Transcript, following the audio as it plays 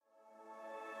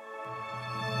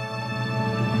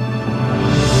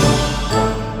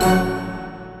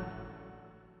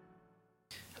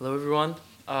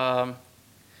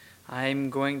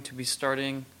going to be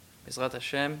starting, Bezrat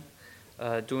Hashem,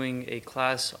 doing a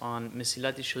class on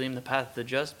Mesilat Yesharim, the Path of the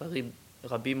Just, by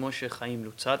Rabbi Moshe Chaim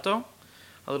Luzzatto.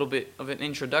 A little bit of an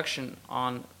introduction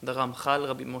on the Ramchal,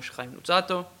 Rabbi Moshe Chaim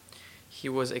Luzzatto. He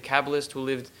was a Kabbalist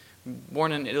who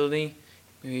born in Italy.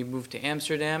 He moved to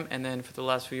Amsterdam, and then for the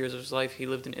last few years of his life, he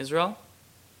lived in Israel.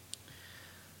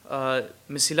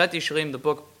 Mesilat Yesharim, the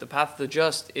book, The Path of the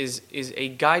Just, is a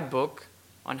guidebook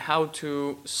on how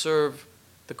to serve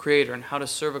the Creator and how to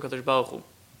serve HaKadosh Baruch Hu.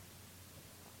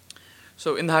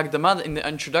 So in the Hagdamah, in the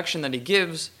introduction that he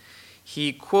gives,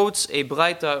 he quotes a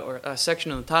Braita, or a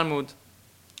section of the Talmud,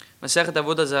 Masechet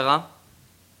Avodah Zarah,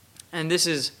 and this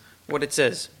is what it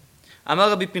says. Amar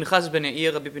Rabbi Pinchas ben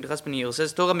Yair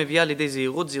says, Torah meviah lidei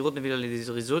zehirut, zehirut meviah lidei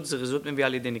zrizut, zrizut meviah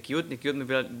lidei nikiyut, nikiyut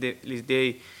meviah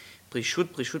lidei prishut,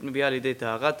 prishut meviah lidei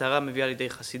tahara, tahara meviah lidei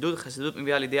chasidut, chasidut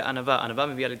meviah lidei anava, anava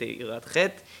meviah lidei yirat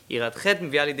chet, yirat chet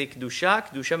meviah lidei kedusha,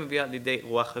 kedusha meviah lidei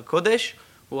ruach hakodesh,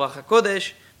 ruach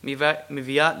hakodesh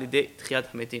meviah lidei tchiyat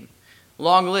hametim.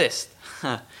 Long list.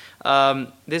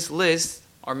 This list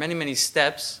are many, many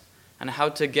steps on how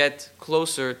to get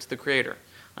closer to the Creator,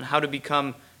 on how to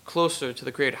become closer to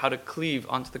the Creator, how to cleave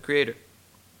onto the Creator.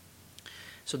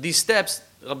 So these steps,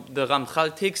 the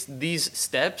Ramchal takes these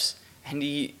steps and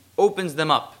he opens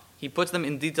them up. He puts them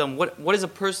in detail. What is a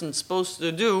person supposed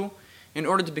to do in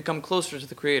order to become closer to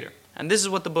the Creator? And this is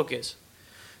what the book is.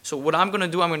 So what I'm going to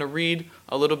do, I'm going to read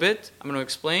a little bit, I'm going to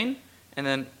explain, and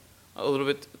then a little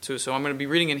bit too. So I'm going to be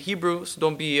reading in Hebrew, so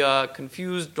don't be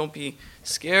confused, don't be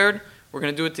scared. We're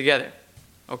going to do it together.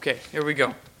 Okay, here we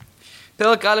go.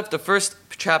 Perek Aleph, the first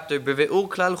chapter, Beveur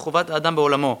Klal Chovat Adam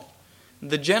Be'olamo.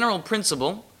 The general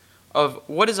principle of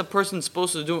what is a person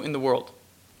supposed to do in the world.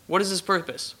 What is his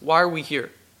purpose? Why are we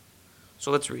here?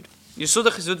 So let's read. יסוד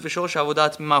החסידות ושורש העבודה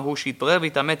התמימה הוא שיתברר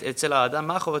ויתאמת אצל האדם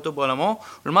מה חובתו בעולמו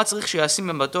ולמה צריך שישים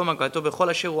מבטו ומגעתו בכל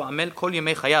אשר הוא עמל כל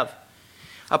ימי חייו.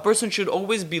 A person should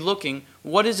always be looking,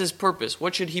 what is his purpose?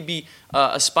 What should he be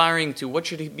aspiring to? What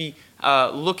should he be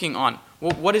looking on?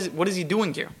 What is he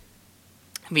doing here?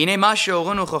 והנה מה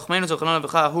שהורינו חכמינו זיכרונם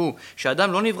לברכה הוא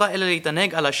שאדם לא נברא אלא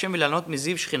להתענג על השם וליהנות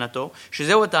מזיו שכינתו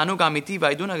שזהו התענוג האמיתי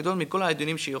והעידון הגדול מכל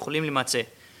העידונים שיכולים להימצא.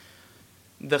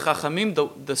 The Chachamim,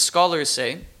 the scholars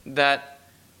say that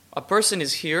a person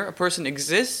is here, a person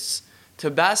exists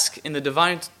to bask in the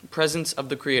divine presence of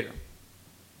the Creator.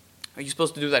 Are you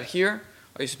supposed to do that here?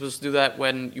 Are you supposed to do that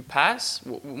when you pass?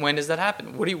 When does that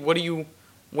happen?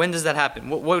 When does that happen?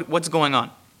 What's going on?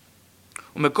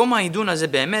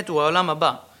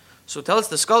 So tells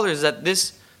the scholars that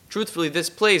this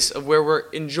place of where we're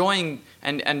enjoying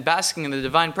and basking in the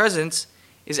divine presence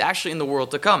is actually in the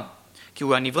world to come.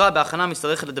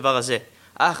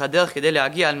 אך הדרך כדי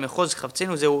להגיע אל מחוז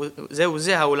חפצנו זהו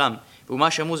העולם.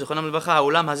 ומה שאמרו זיכרונם לברכה,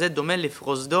 העולם הזה דומה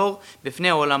לפרוזדור בפני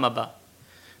העולם הבא.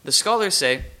 The scholars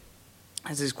say,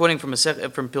 as he's quoting from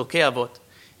Pirkei Avot,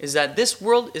 is that this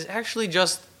world is actually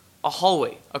just a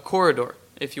hallway, a corridor,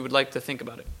 if you would like to think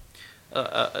about it.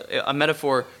 A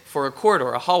metaphor for a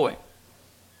corridor, a hallway.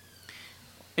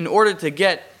 In order to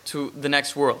get to the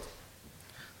next world.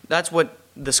 That's what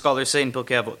the scholars say in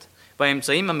Pirkei Avot.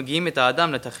 והאמצעים המגיעים את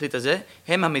האדם לתכלית הזה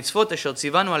הם המצוות אשר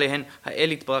ציוונו עליהן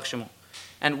האל יתברך שמו.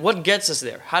 And what gets us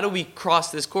there? How do we cross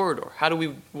this corridor? How do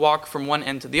we walk from one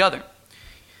end to the other?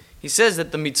 He says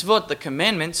that the mitzvot, the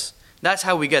commandments, that's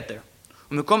how we get there.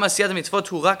 ומקום עשיית המצוות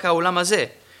הוא רק העולם הזה.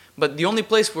 But the only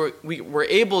place where we're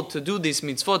able to do these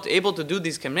mitzvot, able to do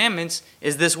these commandments,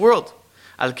 is this world.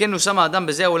 על כן נושם האדם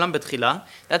בזה העולם בתחילה.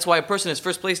 That's why a person is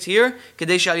first placed here,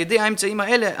 כדי שעל ידי האמצעים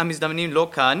האלה המזדמנים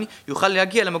לו כאן, יוכל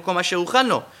להגיע למקום אשר הוכן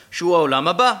לו, שהוא העולם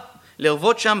הבא.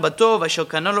 לרבות שם בטוב אשר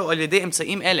קנה לו על ידי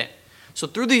אמצעים אלה. So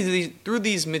through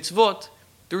these mitzvot,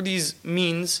 through these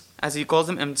means, as he calls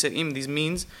them, אמצעים, these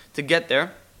means to get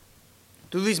there,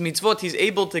 through these mitzvot he's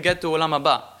able to get to העולם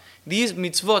הבא. These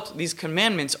mitzvot, these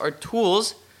commandments are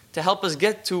tools to help us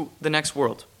get to the next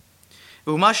world.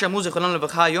 ומה שאמרו זיכרונם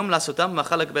לברכה היום לעשותם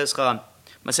ומחר לקבל שכרם.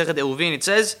 מסכת עירובין, it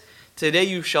says, today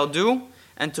you shall do,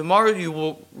 and tomorrow you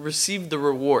will receive the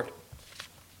reward.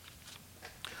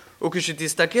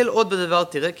 וכשתסתכל עוד בדבר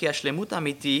תראה כי השלמות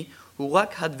האמיתי הוא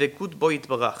רק הדבקות בו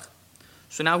יתברך.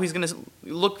 So now he's going to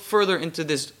look further into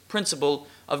this principle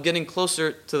of getting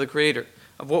closer to the Creator,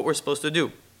 of what we're supposed to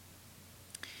do.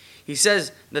 He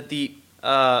says that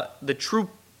the true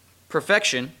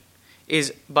perfection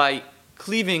is by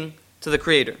cleaving to the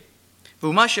Creator.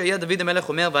 ומה שהיה דוד המלך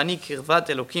אומר, ואני קרבת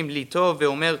אלוקים לי טוב,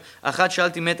 ואומר, אחת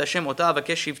שאלתי מת השם אותה,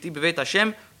 אבקש שבטי בבית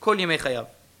השם, כל ימי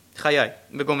חיי,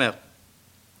 וגומר.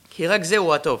 כי רק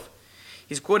זהו הטוב.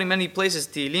 He's quoting many places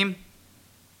Tehillim.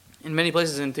 In many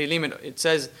places in Tehillim, it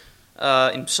says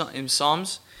in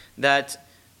Psalms that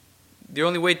the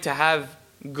only way to have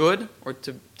good, or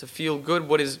to feel good,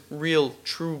 what is real,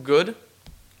 true good,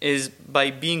 is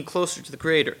by being closer to the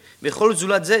Creator.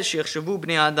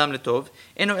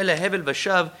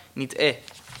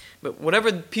 But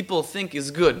whatever people think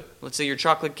is good, let's say your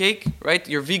chocolate cake, right?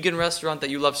 Your vegan restaurant that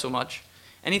you love so much,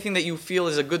 anything that you feel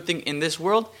is a good thing in this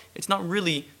world, it's not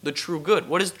really the true good.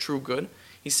 What is true good?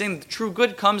 He's saying the true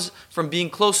good comes from being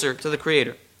closer to the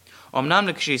Creator. When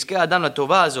a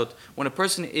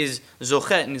person is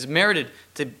zochet and is merited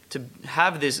to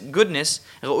have this goodness,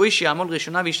 and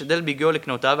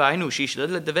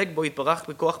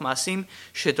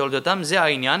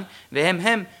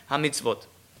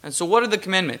so what are the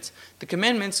commandments? The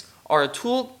commandments are a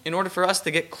tool in order for us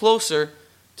to get closer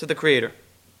to the Creator.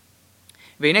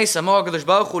 There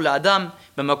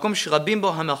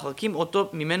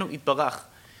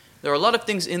are a lot of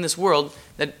things in this world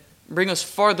that bring us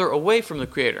farther away from the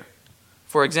Creator.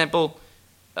 For example,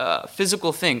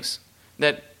 physical things,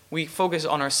 that we focus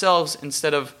on ourselves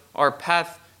instead of our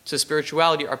path to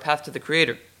spirituality, our path to the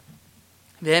Creator.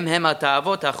 The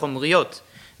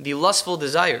lustful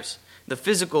desires, the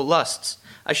physical lusts.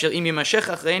 If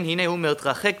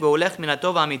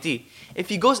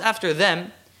he goes after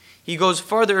them, he goes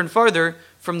farther and farther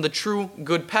from the true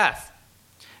good path.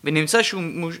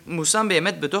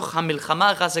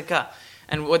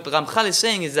 And what Ramchal is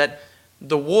saying is that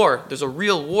the war, there's a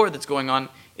real war that's going on,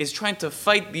 is trying to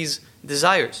fight these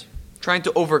desires. Trying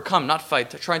to overcome, not fight,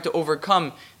 trying to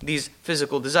overcome these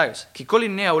physical desires.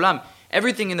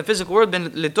 Everything in the physical world,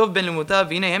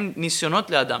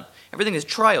 everything is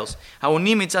trials.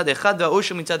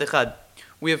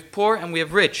 We have poor and we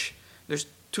have rich. There's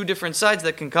two different sides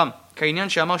that can come.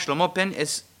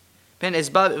 פן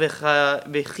אסבע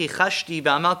וכיחשתי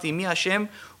ואמרתי מי השם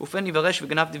ופן יברש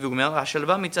וגנבתי וגומר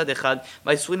השלווה מצד אחד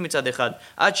והייסורים מצד אחד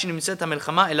עד שנמצאת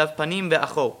המלחמה אליו פנים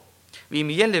ואחור ואם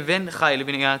יהיה לבן חי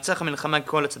לבן ינצח המלחמה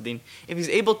כל הצדדים. If he's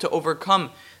able to overcome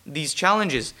these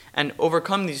challenges and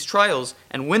overcome these trials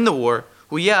and win the war,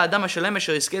 הוא יהיה האדם השלם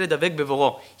אשר יזכה לדבק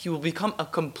בבוראו. He will become a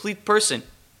complete person.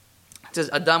 It says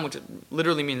Adam, which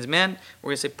literally means man. We're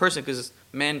going to say person because it's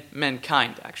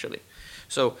mankind actually.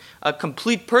 So a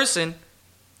complete person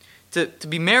to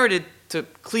be merited to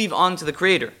cleave on to the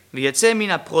Creator. And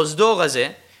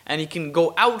he can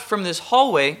go out from this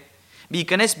hallway and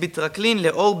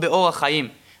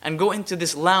go into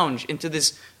this lounge, into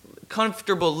this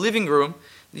comfortable living room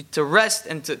to rest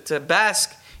and to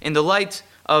bask in the light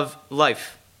of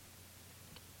life,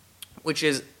 which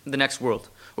is the next world.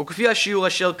 וכפי השיעור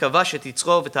אשר כבש את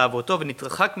יצרו ותאוותו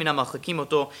ונתרחק מן המרחקים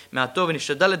אותו מהטוב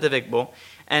ונשתדל לדבק בו,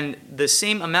 and the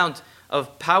same amount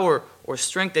of power or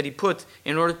strength that he put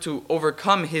in order to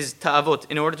overcome his ta'avot,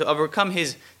 in order to overcome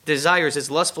his desires, his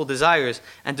lustful desires,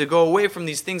 and to go away from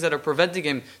these things that are preventing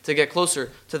him to get closer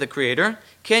to the Creator,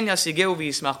 ken yasigeu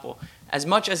v'yismach bo. As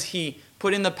much as he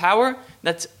put in the power,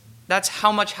 that's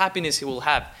how much happiness he will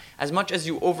have. As much as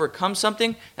you overcome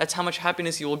something, that's how much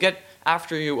happiness you will get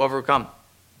after you overcome.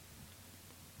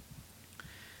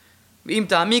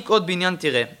 And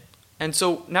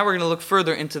so now we're going to look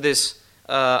further into this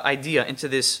idea, into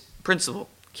this principle.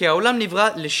 The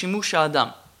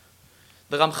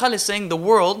Ramchal is saying the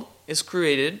world is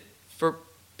created for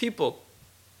people,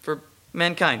 for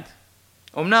mankind.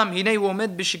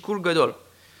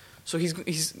 So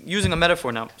he's using a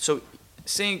metaphor now. So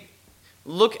saying,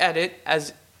 look at it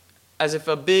as if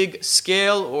a big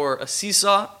scale or a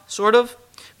seesaw, sort of.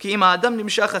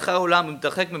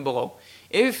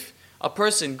 If a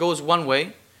person goes one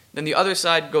way, then the other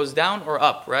side goes down or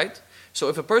up, right? So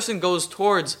if a person goes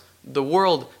towards the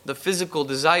world, the physical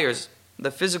desires,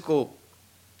 the physical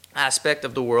aspect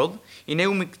of the world,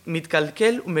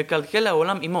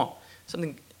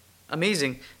 something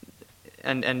amazing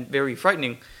and very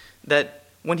frightening, that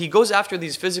when he goes after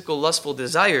these physical lustful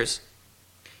desires,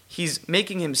 he's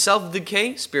making himself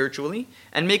decay spiritually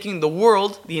and making the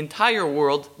world, the entire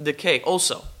world, decay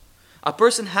also. A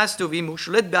person has to be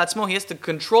mushulet be'atzmo, he has to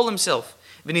control himself.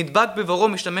 He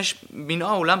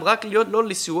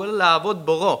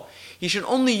should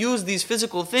only use these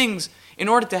physical things in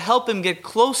order to help him get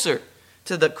closer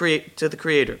to the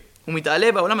Creator.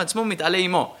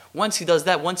 Once he does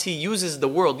that, once he uses the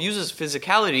world, uses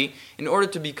physicality in order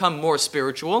to become more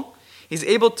spiritual, he's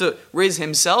able to raise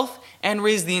himself and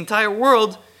raise the entire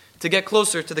world to get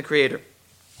closer to the Creator.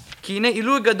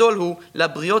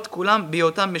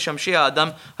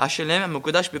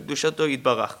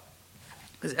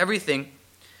 Because everything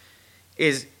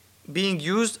is being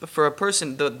used for a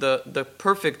person, the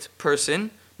perfect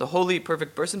person, the holy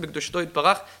perfect person, to get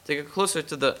closer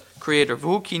to the Creator.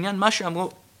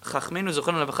 חכמינו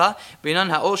זוכרנו לברכה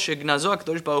בעניין האור שגנזו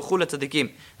הקדוש ברוך הוא לצדיקים.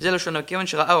 זה לשון הכיוון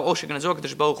שראה האור שגנזו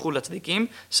הקדוש ברוך הוא לצדיקים,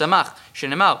 שמח,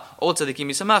 שנאמר אור צדיקים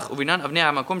ישמח, ובעניין אבני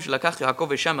המקום שלקח יעקב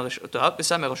ושם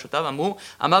מראשותיו אמרו,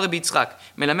 אמר רבי יצחק,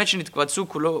 מלמד שנתקבצו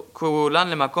כולן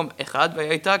למקום אחד,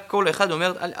 והייתה כל אחד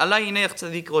אומרת, עלי הניח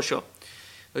צדיק ראשו.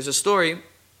 There's a story,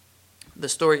 the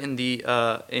story in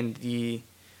the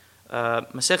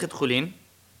Masechet Chulin.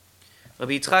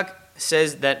 Rabbi Yitzchak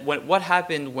says that what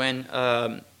happened when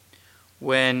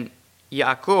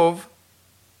Yaakov,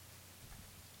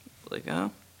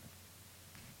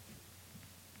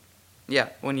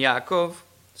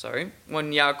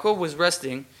 when Yaakov was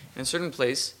resting in a certain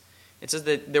place, it says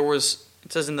that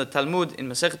it says in the Talmud in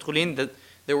Masechet Chulin that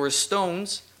there were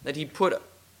stones that he put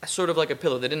sort of like a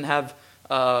pillow. They didn't have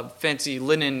fancy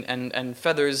linen and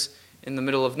feathers in the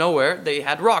middle of nowhere. They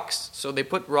had rocks. So they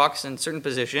put rocks in a certain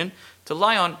position to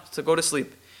lie on, to go to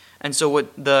sleep. And so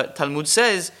what the Talmud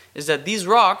says is that these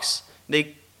rocks,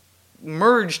 they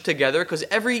merged together because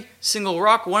every single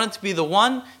rock wanted to be the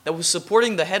one that was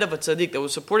supporting the head of a tzaddik, that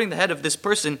was supporting the head of this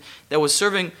person that was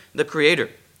serving the Creator.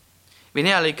 In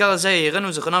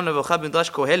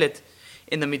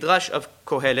the Midrash of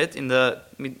Kohelet, in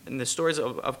the stories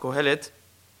of Kohelet,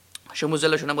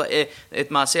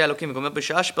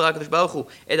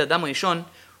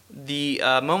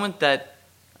 the moment that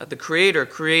the Creator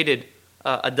created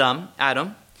Adam,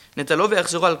 he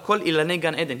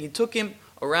took him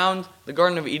around the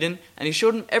Garden of Eden and he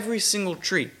showed him every single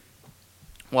tree.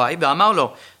 Why?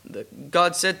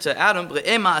 God said to Adam,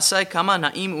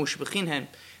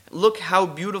 look how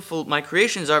beautiful my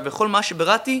creations are.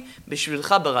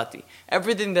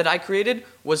 Everything that I created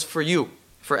was for you,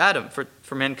 for Adam,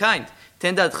 for mankind.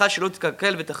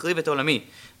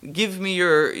 Give me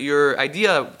your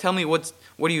idea, tell me what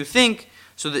do you think,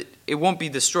 so that it won't be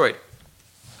destroyed.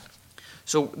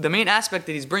 So the main aspect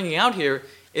that he's bringing out here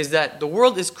is that the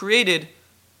world is created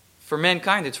for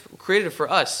mankind, it's created for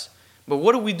us. But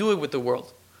what do we do with the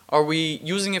world? Are we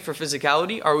using it for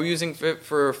physicality? Are we using it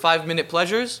for 5-minute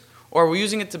pleasures? Or are we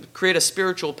using it to create a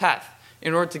spiritual path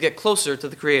in order to get closer to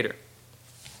the Creator?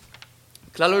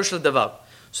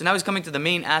 So now he's coming to the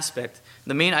main aspect,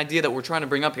 the main idea that we're trying to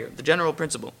bring up here, the general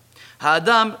principle.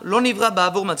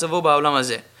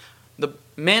 The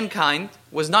mankind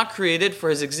was not created for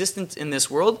his existence in this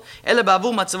world.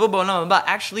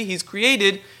 Actually, he's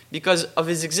created because of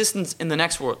his existence in the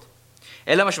next world.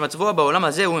 אלא מה שמצבו בעולם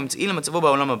הזה הוא אמצעי למצבו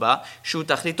בעולם הבא, שהוא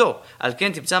תכליתו. על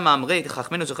כן תמצא מאמרי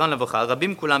חכמינו זכרם לברכה,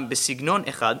 רבים כולם בסגנון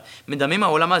אחד, מדמים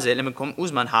העולם הזה למקום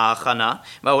וזמן ההכנה,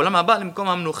 והעולם הבא למקום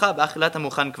המנוחה באכילת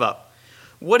המוכן כבר.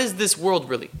 What is this world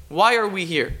really? Why are we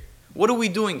here? What are we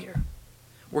doing here?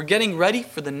 We're getting ready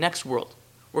for the next world.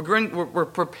 We're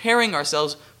preparing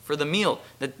ourselves for the meal,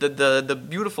 the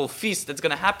beautiful feast that's going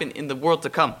to happen in the world to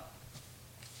come.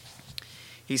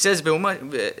 He says, in Pirkei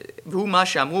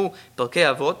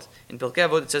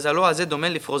Avot, it says,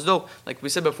 like we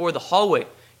said before, the hallway.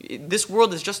 This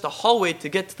world is just a hallway to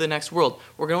get to the next world.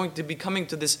 We're going to be coming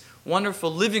to this wonderful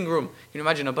living room. You can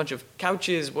imagine a bunch of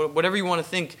couches, whatever you want to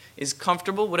think is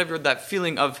comfortable, whatever that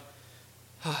feeling of,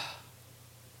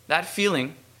 that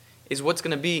feeling is what's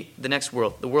going to be the next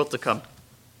world, the world to come.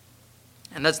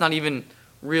 And that's not even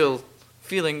real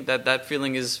feeling, that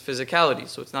feeling is physicality,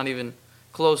 so it's not even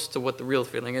close to what the real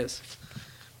feeling is.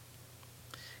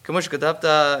 That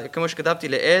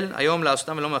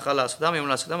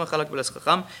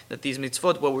these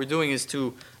mitzvot, what we're doing is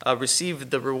to receive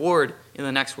the reward in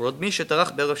the next world. It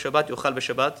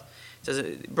says,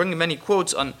 bringing many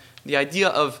quotes on the idea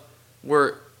of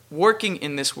we're working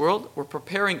in this world, we're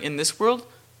preparing in this world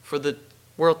for the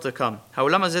world to come.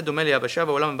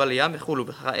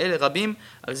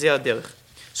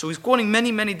 So he's quoting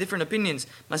many different opinions.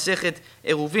 Masechet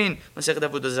Eruvin, Masechet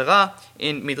Avodah Zarah,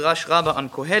 in Midrash Rabbah on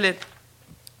Kohelet,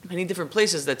 many different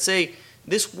places that say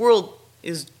this world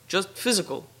is just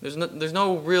physical. There's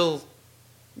no real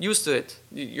use to it.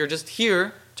 You're just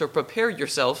here to prepare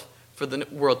yourself for the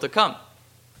world to come.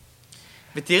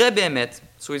 V'tireh be'emet,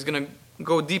 so he's going to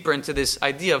go deeper into this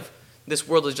idea of this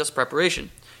world is just preparation.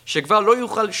 שכבר לא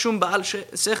יוכל שום בעל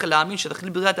שכל להאמין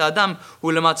שתכלית בריאת האדם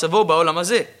הוא למצבו בעולם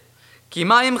הזה. כי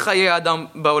מה הם חיי האדם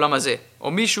בעולם הזה?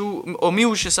 או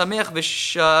מיהו ששמח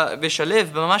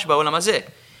ושלב ממש בעולם הזה?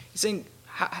 He's saying,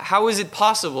 how is it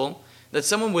possible that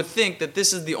someone would think that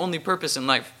this is the only purpose in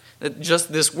life? That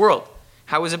just this world?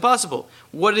 How is it possible?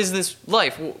 What is this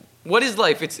life? What is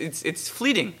life? It's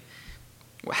fleeting.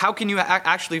 How can you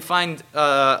actually find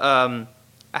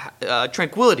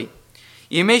tranquility?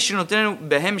 ימי שנותינו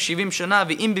בהם 70 שנה,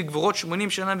 ואם בגבורות 80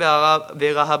 שנה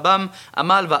ורהבם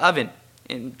עמל ואבן.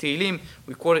 in Tehillim,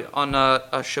 we quote it on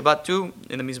Shabbat too,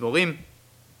 in the Mizmorim.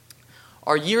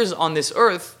 Our years on this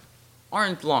earth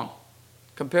aren't long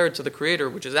compared to the Creator,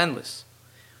 which is endless.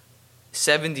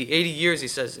 70, 80 years, he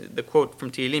says, the quote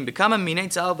from Tehillim,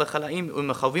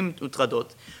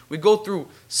 we go through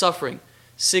suffering,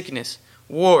 sickness,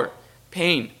 war,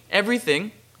 pain,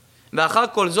 everything. And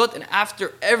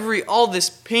after all this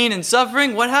pain and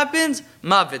suffering, what happens?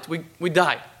 Mavet, we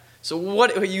die. So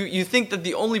what you think that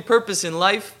the only purpose in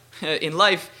life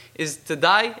is to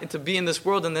die and to be in this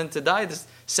world and then to die, this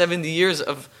 70 years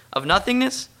of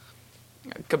nothingness?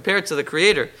 Compared to the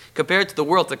Creator, compared to the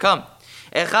world to come.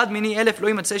 There's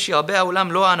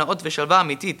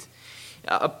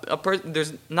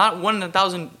not one in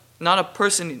 1,000, not a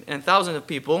person in 1,000 of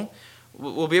people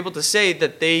will be able to say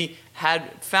that they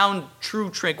had found true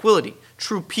tranquility,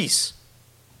 true peace.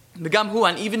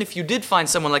 And even if you did find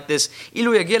someone like this,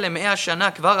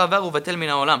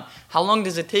 how long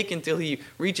does it take until he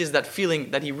reaches that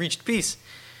feeling that he reached peace?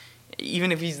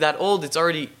 Even if he's that old,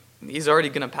 he's already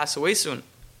going to pass away soon.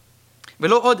 So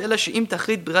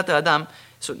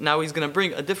now he's going to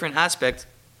bring a different aspect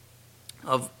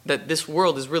of that this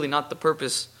world is really not the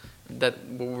purpose that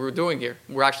what we're doing here.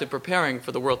 We're actually preparing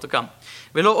for the world to come.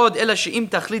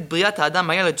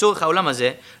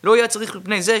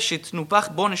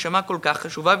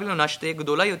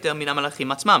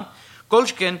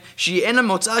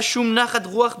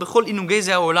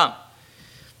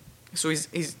 So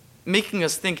he's making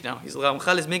us think now.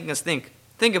 Ramchal is making us think.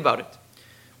 Think about it.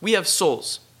 We have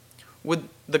souls. Would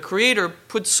the Creator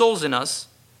put souls in us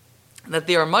that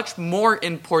they are much more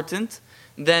important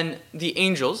than the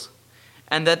angels,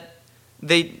 and that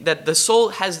the soul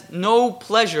has no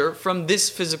pleasure from this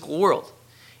physical world?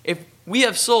 If we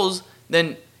have souls,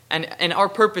 then and our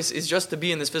purpose is just to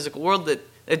be in this physical world, that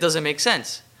it doesn't make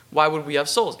sense. Why would we have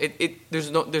souls? There's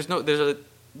a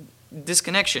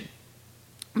misconnection.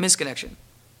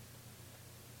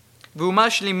 ואומה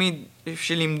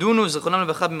שלימדונו זכרונם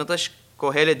לברכה במדרש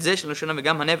קהלת זה של לשונה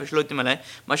וגם הנפש לא תמלא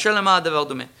מאשר למה הדבר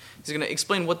דומה. He's going to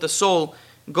explain what the soul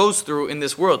goes through in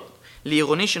this world.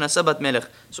 לעירוני שנשא בת מלך.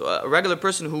 So a regular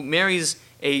person who marries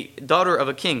a daughter of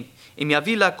a king, אם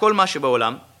יביא לה כל מה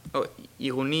שבעולם,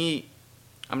 עירוני,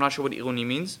 I'm not sure what עירוני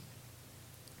means,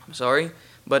 I'm sorry,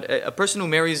 but a person who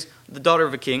marries the daughter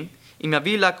of a king, אם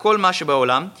יביא לה כל מה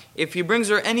שבעולם, if he brings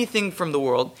her anything from the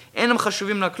world, אינם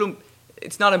חשובים לה כלום,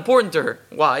 it's not important to her.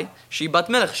 Why? She bat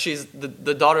melech. She's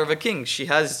the daughter of a king. She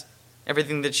has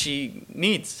everything that she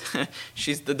needs.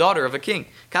 She's the daughter of a king.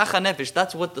 Kacha nefesh.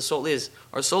 That's what the soul is.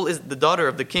 Our soul is the daughter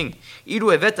of the king.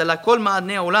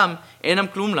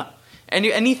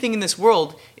 Anything in this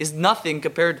world is nothing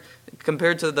compared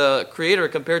to the Creator,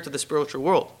 compared to the spiritual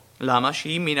world. למה?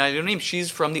 שהיא מן העליונים,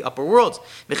 she's from the upper worlds.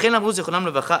 וכן אמרו זיכרונם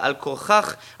לברכה, על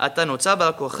כורכך אתה נוצר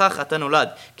ועל כורכך אתה נולד.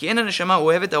 כי אין הנשמה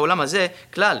אוהבת העולם הזה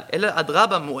כלל, אלא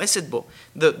אדרבה מואסת בו.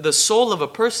 The soul of a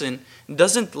person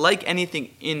doesn't like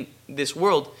anything in this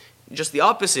world, just the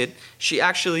opposite. She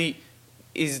actually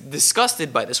is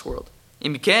disgusted by this world.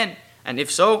 אם כן, and if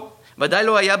so, ודאי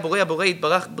לא היה הבורא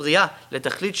יתברך בריאה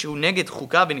לתכלית שהוא נגד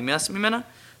חוקה ונמאס ממנה.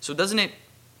 So doesn't it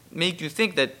make you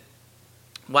think that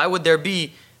why would there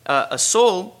be a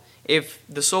soul if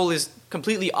the soul is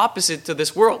completely opposite to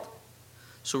this world?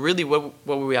 So really, what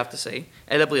would we have to say?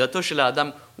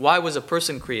 Why was a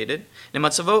person created?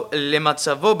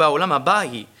 למצבו בעולם הבא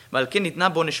היא, ועל כן ניתנה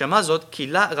בו נשמה זאת, כי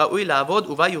לה ראוי לעבוד,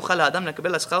 ובה יוכל האדם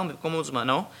לקבל השכר במקום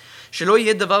וזמנו, שלא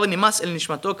יהיה דבר נמאס אל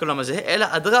נשמתו כלום הזה, אלא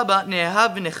אדרבה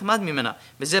נאהב ונחמד ממנה,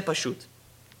 וזה פשוט.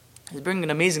 He's bringing an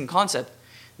amazing concept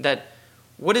that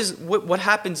what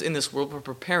happens in this world, we're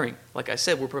preparing. Like I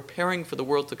said, we're preparing for the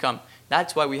world to come.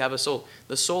 That's why we have a soul.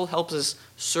 The soul helps us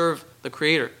serve the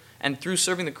Creator. And through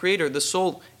serving the Creator, the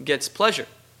soul gets pleasure.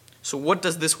 So what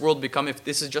does this world become if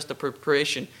this is just a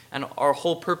preparation? And our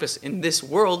whole purpose in this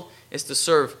world is to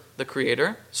serve the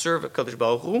Creator, serve HaKadosh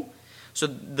Baruch Hu. So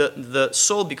the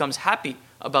soul becomes happy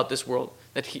about this world,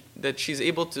 that she's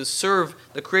able to serve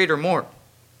the Creator more.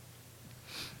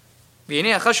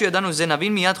 והנה אחר שידענו זה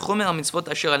נבין מיד חומר המצוות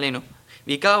אשר עלינו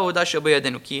ועיקר העבודה אשר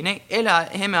בידינו כי הנה אלה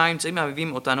הם האמצעים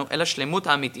המביאים אותנו אל השלמות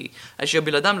האמיתי אשר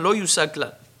בלעדם לא יושג כלל.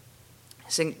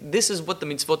 Saying this is what the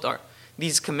mitzvot are,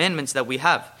 these commandments that we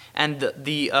have, and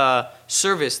the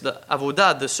service, the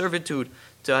avodah, the servitude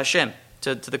to Hashem,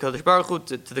 to the Kadosh Baruch Hu,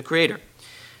 to the Creator,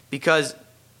 because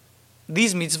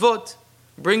these mitzvot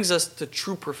brings us to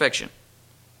true perfection.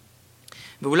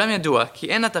 ואולם ידוע כי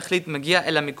אין התכלית מגיע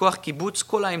אלא מכוח קיבוץ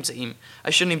כל האמצעים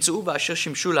אשר נמצאו ואשר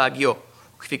שימשו להגיעו.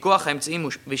 וכפי כוח האמצעים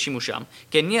ושימושם,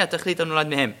 כן יהיה התכלית הנולד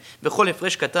מהם. וכל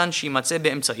הפרש קטן שימצא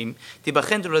באמצעים,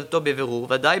 תיבחן תולדתו בבירור,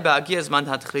 ודאי בהגיע זמן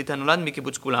התכלית הנולד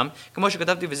מקיבוץ כולם, כמו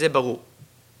שכתבתי וזה ברור.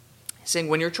 Saying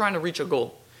when you're trying to reach a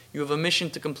goal, you have a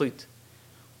mission to complete.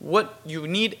 What you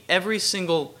need every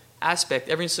single aspect,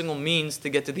 every single means to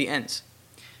get to the ends.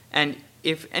 And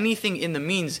if anything in the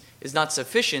means is not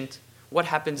sufficient, what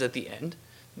happens at the end?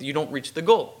 You don't reach the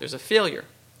goal. There's a failure.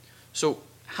 So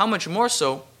how much more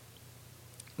so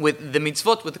with the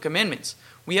mitzvot, with the commandments?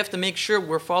 We have to make sure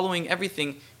we're following everything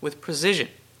with precision.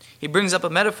 He brings up a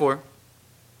metaphor.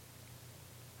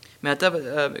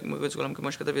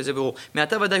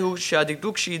 מעתה ודאי הוא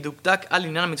שהדקדוק שידוקדק על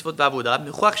עניין המצוות והעבודה,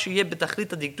 מוכרח שיהיה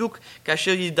בתכלית הדקדוק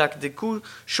כאשר ידקדקו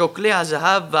שוקלי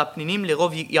הזהב והפנינים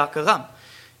לרוב יקרם.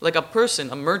 Like a person,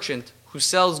 a merchant who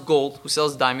sells gold, who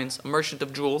sells diamonds, a merchant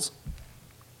of jewels,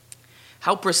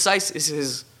 how precise is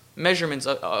his measurements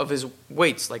of his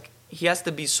weights? Like, he has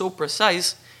to be so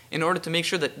precise in order to make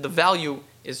sure that the value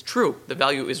is true, the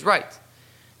value is right.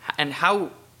 And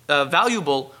how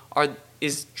valuable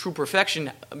is true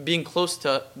perfection, being close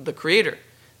to the Creator.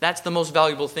 That's the most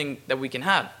valuable thing that we can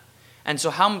have. And so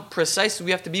how precise do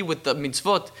we have to be with the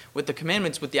mitzvot, with the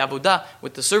commandments, with the avodah,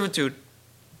 with the servitude,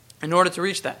 in order to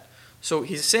reach that? So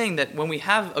he's saying that when we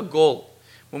have a goal,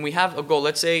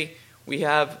 let's say we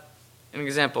have an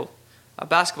example, a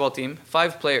basketball team,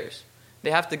 5 players.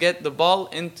 They have to get the ball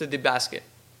into the basket.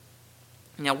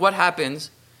 Now what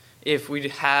happens if we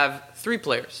have 3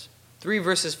 players? 3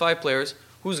 versus 5 players,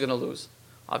 who's going to lose?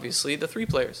 Obviously the 3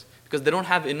 players, because they don't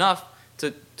have enough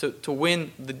to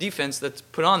win the defense that's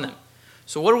put on them.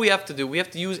 So what do we have to do? We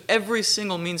have to use every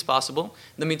single means possible,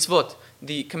 the mitzvot,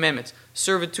 the commandments,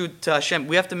 servitude to Hashem.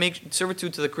 We have to make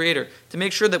servitude to the Creator, to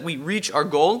make sure that we reach our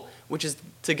goal, which is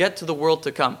to get to the world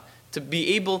to come, to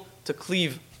be able to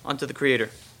cleave unto the Creator.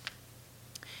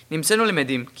 נמצאנו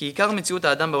למדים, כי עיקר מציאות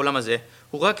האדם בעולם הזה,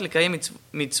 הוא רק לקיים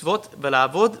מצוות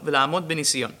ולעבוד ולעמוד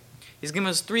בניסיון. He's given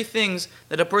us 3 things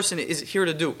that a person is here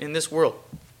to do in this world.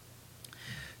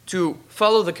 To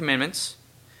follow the commandments,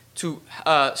 to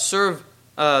serve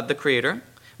the Creator,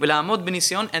 ולעמוד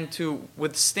בניסיון, and to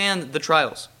withstand the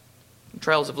trials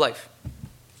of life.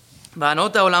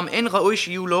 בהנאות העולם אין ראוי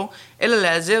שיהיו לו, אלא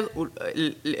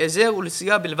לעזר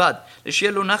ולסייע בלבד,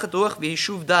 לשיהיה לו נחת רוח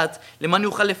ויישוב דעת, למען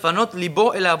יוכל לפנות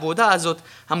ליבו אל העבודה הזאת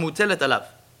המוטלת עליו.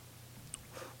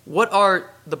 What are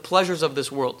the pleasures of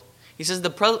this world? He says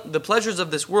the pleasures of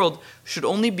this world should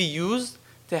only be used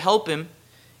to help him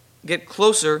get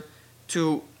closer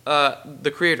to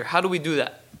the Creator. How do we do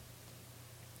that?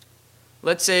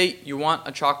 Let's say you want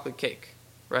a chocolate cake,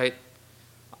 right?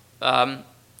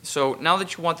 So now that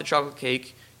you want the chocolate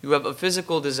cake, you have a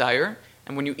physical desire,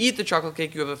 and when you eat the chocolate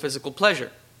cake, you have a physical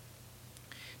pleasure.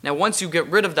 Now once you get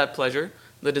rid of that pleasure,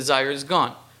 the desire is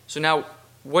gone. So now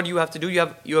what do you have to do?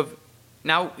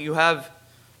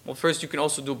 Well, first you can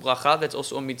also do bracha, that's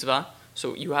also a mitzvah.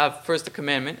 So you have first the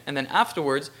commandment, and then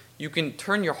afterwards you can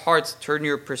turn your heart, turn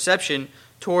your perception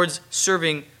towards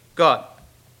serving God,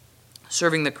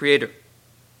 serving the Creator.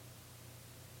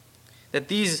 That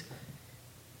these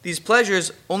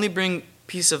pleasures only bring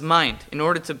peace of mind in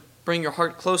order to bring your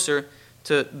heart closer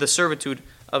to the servitude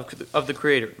of the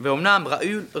Creator. ואומנם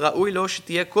ראוי לו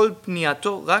שתהיה כל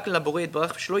פנייתו רק לבורא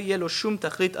יתברך, ושלא יהיה לו שום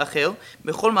תכלית אחר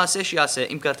בכל מעשה שיעשה,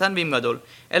 אם קטן ואם גדול,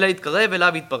 אלא יתקרב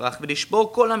אליו יתברך,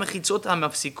 ולשבור כל המחיצות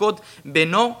המפסיקות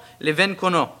בינו לבין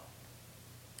קונו.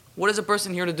 What is a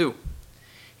person here to do?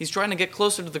 He's trying to get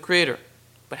closer to the Creator.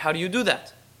 But how do you do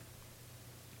that?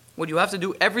 What you have to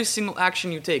do, every single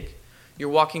action you take,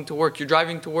 you're walking to work, you're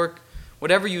driving to work,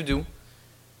 whatever you do,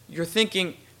 you're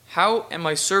thinking, how am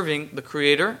I serving the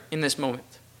Creator in this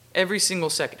moment? Every single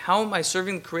second. How am I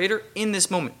serving the Creator in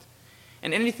this moment?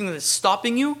 And anything that's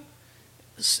stopping you,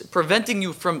 preventing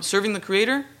you from serving the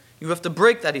Creator, you have to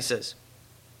break that, he says.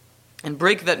 And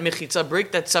break that mechitza,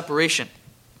 break that separation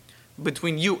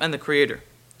between you and the Creator.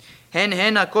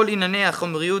 הן הכל ענייני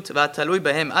החומריות והתלוי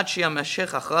בהם עד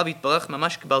שימשך אחריו יתברך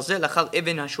ממש כברזל אחר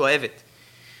אבן השואבת.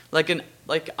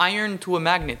 Like iron to a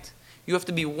magnet. You have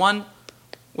to be one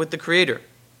with the Creator.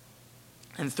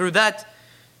 And through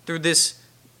this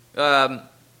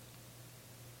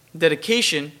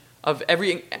dedication of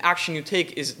every action you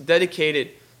take is dedicated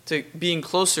to being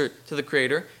closer to the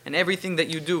Creator, and everything that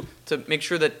you do to make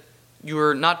sure that you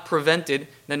are not prevented,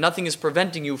 that nothing is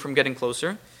preventing you from getting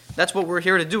closer. That's what we're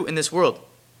here to do in this world.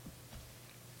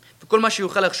 וכל מה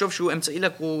שיוכל לחשוב שהוא אמצעי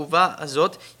לקרובה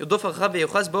הזאת, ירדוף אחריו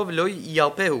ויוחז בו ולא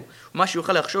ירפהו. ומה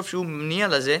שיוכל לחשוב שהוא מניע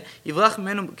לזה, יברח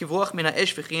ממנו כברוח מן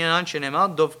האש וכעניין שנאמר,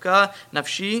 דווקא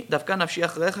נפשי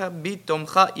אחריך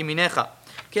בתומך ימיניך.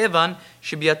 כיוון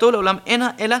שביאתו לעולם אין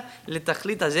אלא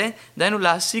לתכלית הזה, דהיינו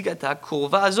להשיג את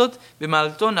הקרובה הזאת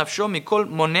במעלתו נפשו מכל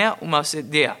מונע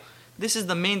ומפסדיה. This is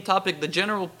the main topic, the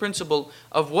general principle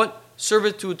of what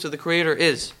servitude to the Creator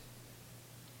is.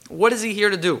 What is he here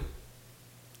to do?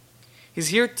 He's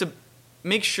here to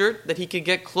make sure that he can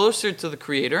get closer to the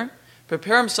Creator,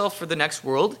 prepare himself for the next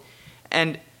world,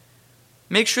 and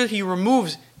make sure he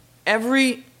removes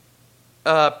every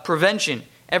prevention,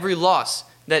 every loss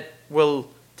that will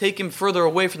take him further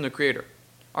away from the Creator.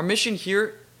 Our mission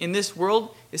here in this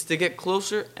world is to get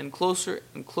closer and closer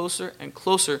and closer and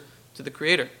closer to the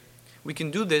Creator. We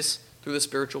can do this through the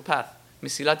spiritual path,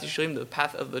 Mesilat Yesharim, the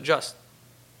path of the just.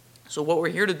 So what we're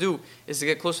here to do is to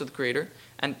get closer to the Creator,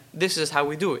 and this is how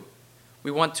we do it. We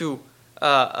want to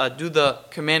do the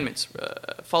commandments,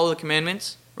 follow the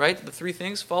commandments, right? The three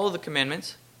things: follow the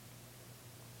commandments,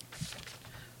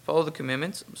 follow the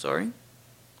commandments.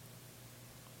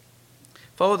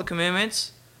 Follow the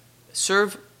commandments,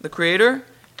 serve the Creator,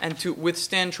 and to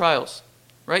withstand trials,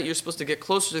 right? You're supposed to get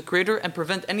closer to the Creator and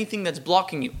prevent anything that's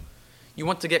blocking you. You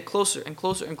want to get closer and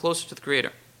closer and closer to the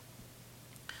Creator.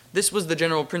 This was the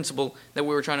general principle that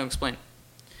we were trying to explain.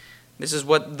 This is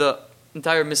what the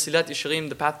entire Mesilat Yesharim,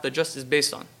 the path of the just, is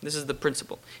based on. This is the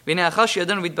principle.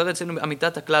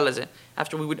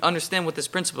 After we would understand what this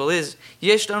principle is, we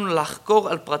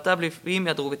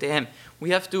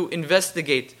have to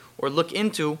investigate or look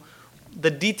into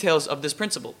the details of this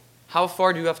principle. How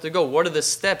far do you have to go? What are the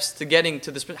steps to getting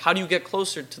to this? How do you get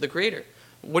closer to the Creator?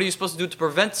 What are you supposed to do to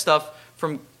prevent stuff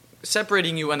from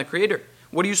separating you and the Creator?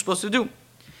 What are you supposed to do?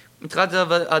 Like I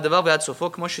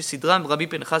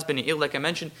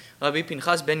mentioned, Rabbi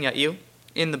Pinchas ben Yair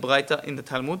in the Braita, in the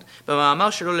Talmud.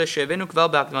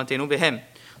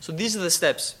 So these are the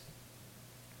steps.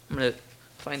 I'm going to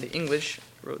find the English,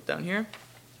 I wrote down here.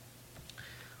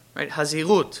 Right,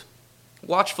 Hazirut,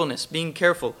 watchfulness, being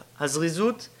careful.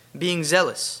 Hazrizut, being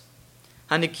zealous.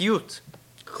 Hanikiyut,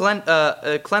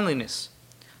 cleanliness.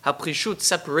 Haprishut,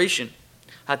 separation.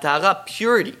 Hatara,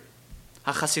 purity.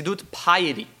 Hachasidut,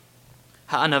 piety.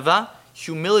 Ha'anava,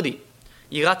 humility.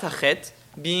 Yirat hachet,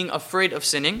 being afraid of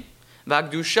sinning.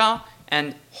 Va'gdusha,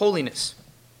 and holiness.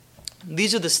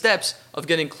 These are the steps of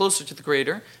getting closer to the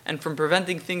Creator and from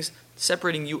preventing things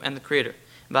separating you and the Creator.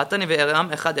 Now he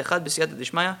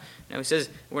says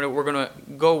we're going to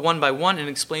go one by one and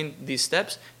explain these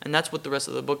steps, and that's what the rest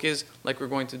of the book is, like we're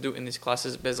going to do in these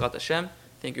classes, Bezrat Hashem.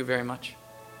 Thank you very much.